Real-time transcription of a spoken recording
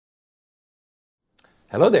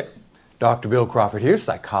Hello there. Dr. Bill Crawford here,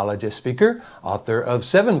 psychologist, speaker, author of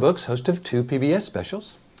 7 books, host of 2 PBS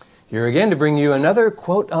specials. Here again to bring you another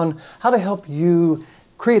quote on how to help you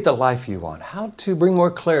create the life you want, how to bring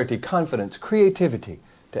more clarity, confidence, creativity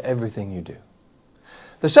to everything you do.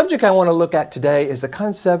 The subject I want to look at today is the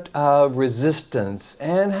concept of resistance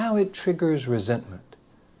and how it triggers resentment.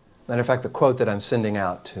 Matter of fact, the quote that I'm sending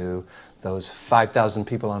out to those 5,000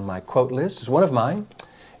 people on my quote list is one of mine.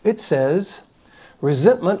 It says,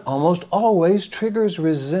 "Resentment almost always triggers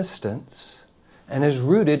resistance and is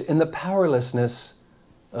rooted in the powerlessness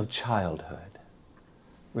of childhood."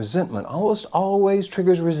 Resentment almost always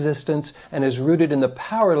triggers resistance and is rooted in the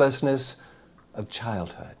powerlessness of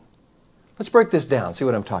childhood. Let's break this down, see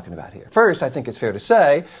what I'm talking about here. First, I think it's fair to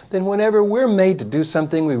say that whenever we're made to do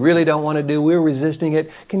something we really don't want to do, we're resisting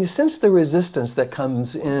it. Can you sense the resistance that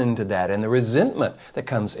comes into that and the resentment that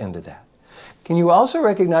comes into that? Can you also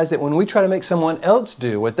recognize that when we try to make someone else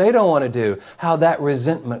do what they don't want to do, how that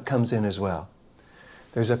resentment comes in as well?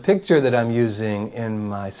 There's a picture that I'm using in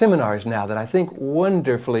my seminars now that I think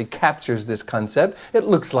wonderfully captures this concept. It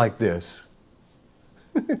looks like this.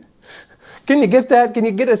 Can you get that? Can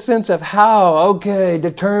you get a sense of how, okay,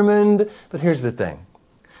 determined? But here's the thing.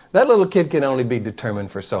 That little kid can only be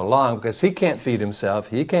determined for so long because he can't feed himself,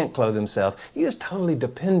 he can't clothe himself. He is totally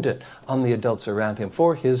dependent on the adults around him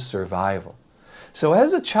for his survival. So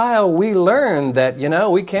as a child, we learn that,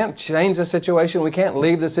 we can't change the situation. We can't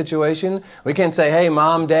leave the situation. We can't say, hey,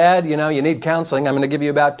 mom, dad, you need counseling. I'm going to give you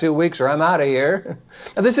about 2 weeks or I'm out of here.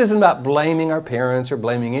 Now, this isn't about blaming our parents or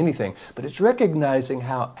blaming anything, but it's recognizing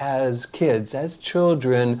how as kids, as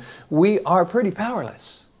children, we are pretty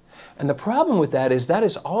powerless. And the problem with that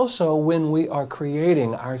is also when we are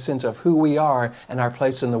creating our sense of who we are and our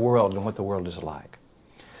place in the world and what the world is like.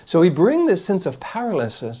 So we bring this sense of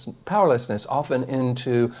powerlessness often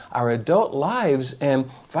into our adult lives and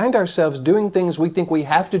find ourselves doing things we think we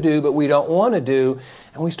have to do but we don't want to do,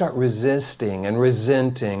 and we start resisting and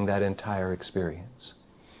resenting that entire experience.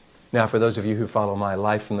 Now, for those of you who follow my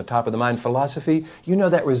Life from the Top of the Mind philosophy, you know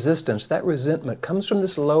that resistance, that resentment comes from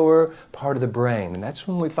this lower part of the brain, and that's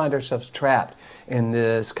when we find ourselves trapped in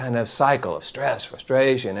this kind of cycle of stress,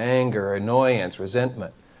 frustration, anger, annoyance,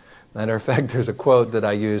 resentment. Matter of fact, there's a quote that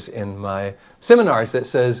I use in my seminars that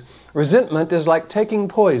says, "Resentment is like taking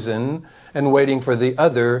poison and waiting for the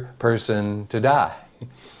other person to die."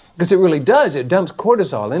 Because it really does. It dumps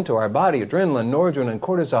cortisol into our body, adrenaline, noradrenaline,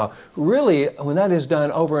 cortisol. Really, when that is done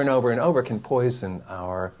over and over and over, can poison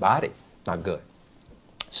our body. Not good.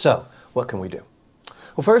 So, what can we do?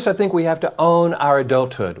 Well, first, I think we have to own our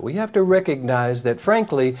adulthood. We have to recognize that,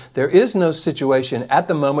 frankly, there is no situation at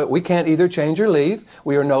the moment we can't either change or leave.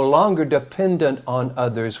 We are no longer dependent on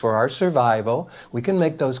others for our survival. We can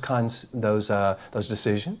make those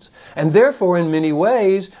decisions. And therefore, in many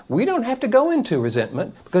ways, we don't have to go into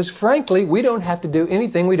resentment because, frankly, we don't have to do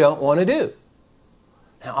anything we don't want to do.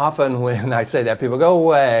 Now, often when I say that, people go,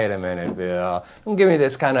 wait a minute, Bill. Don't give me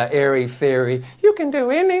this kind of airy-fairy. You can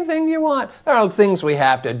do anything you want. There are things we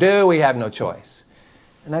have to do. We have no choice.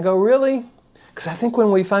 And I go, really? Because I think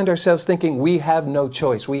when we find ourselves thinking we have no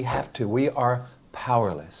choice, we have to, we are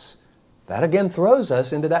powerless. That again throws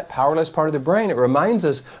us into that powerless part of the brain. It reminds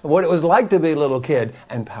us of what it was like to be a little kid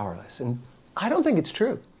and powerless. And I don't think it's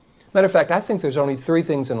true. Matter of fact, I think there's only 3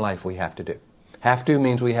 things in life we have to do. Have to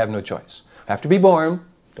means we have no choice. Have to be born.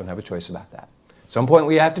 Don't have a choice about that. At some point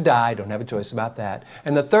we have to die. Don't have a choice about that.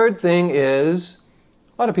 And the third thing is,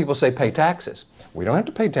 a lot of people say pay taxes. We don't have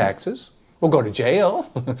to pay taxes. We'll go to jail.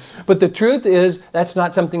 But the truth is, that's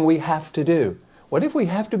not something we have to do. What if we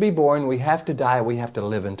have to be born, we have to die, we have to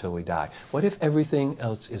live until we die? What if everything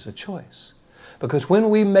else is a choice? Because when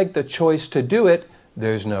we make the choice to do it,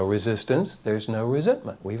 there's no resistance, there's no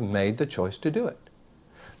resentment. We've made the choice to do it.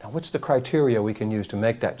 Now, what's the criteria we can use to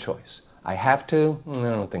make that choice? I have to? I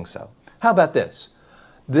don't think so. How about this?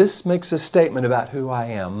 This makes a statement about who I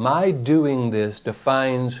am. My doing this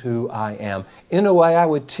defines who I am in a way I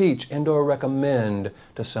would teach and or recommend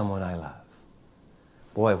to someone I love.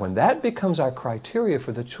 Boy, when that becomes our criteria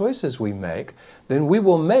for the choices we make, then we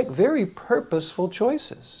will make very purposeful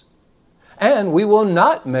choices. And we will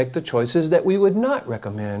not make the choices that we would not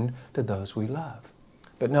recommend to those we love.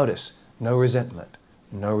 But notice, no resentment,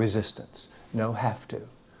 no resistance, no have to.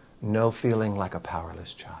 No feeling like a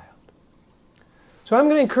powerless child. So I'm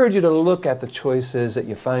going to encourage you to look at the choices that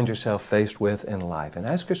you find yourself faced with in life and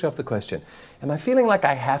ask yourself the question, am I feeling like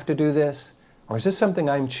I have to do this? Or is this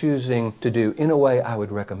something I'm choosing to do in a way I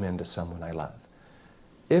would recommend to someone I love?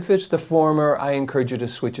 If it's the former, I encourage you to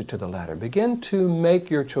switch it to the latter. Begin to make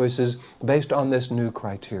your choices based on this new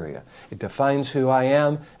criteria. It defines who I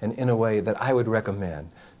am, and in a way that I would recommend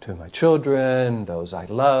to my children, those I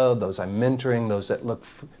love, those I'm mentoring, those that look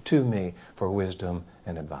to me for wisdom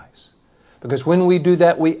and advice. Because when we do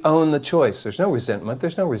that, we own the choice. There's no resentment,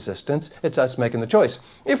 there's no resistance. It's us making the choice.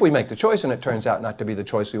 If we make the choice and it turns out not to be the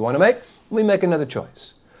choice we want to make, we make another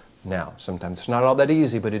choice. Now, sometimes it's not all that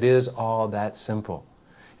easy, but it is all that simple.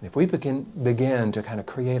 And if we begin to kind of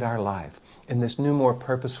create our life in this new, more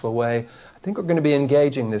purposeful way, I think we're going to be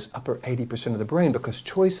engaging this upper 80% of the brain, because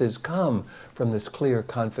choices come from this clear,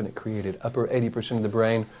 confident, created upper 80% of the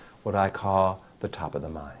brain, what I call the top of the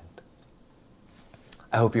mind.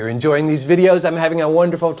 I hope you're enjoying these videos. I'm having a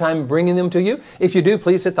wonderful time bringing them to you. If you do,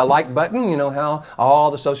 please hit the like button. You know how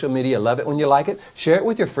all the social media love it when you like it. Share it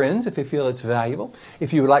with your friends if you feel it's valuable.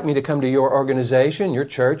 If you would like me to come to your organization, your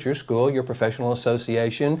church, your school, your professional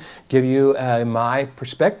association, give you my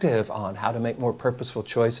perspective on how to make more purposeful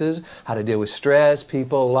choices, how to deal with stress,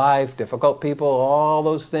 people, life, difficult people, all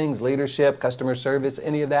those things, leadership, customer service,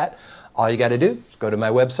 any of that, all you got to do is go to my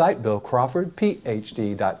website,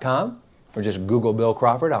 BillCrawfordPhD.com. Or just Google Bill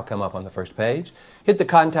Crawford. I'll come up on the first page. Hit the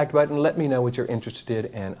contact button. Let me know what you're interested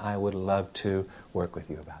in, and I would love to work with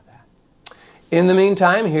you about that. In the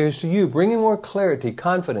meantime, here's to you, bringing more clarity,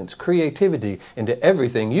 confidence, creativity into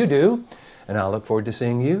everything you do, and I'll look forward to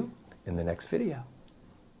seeing you in the next video.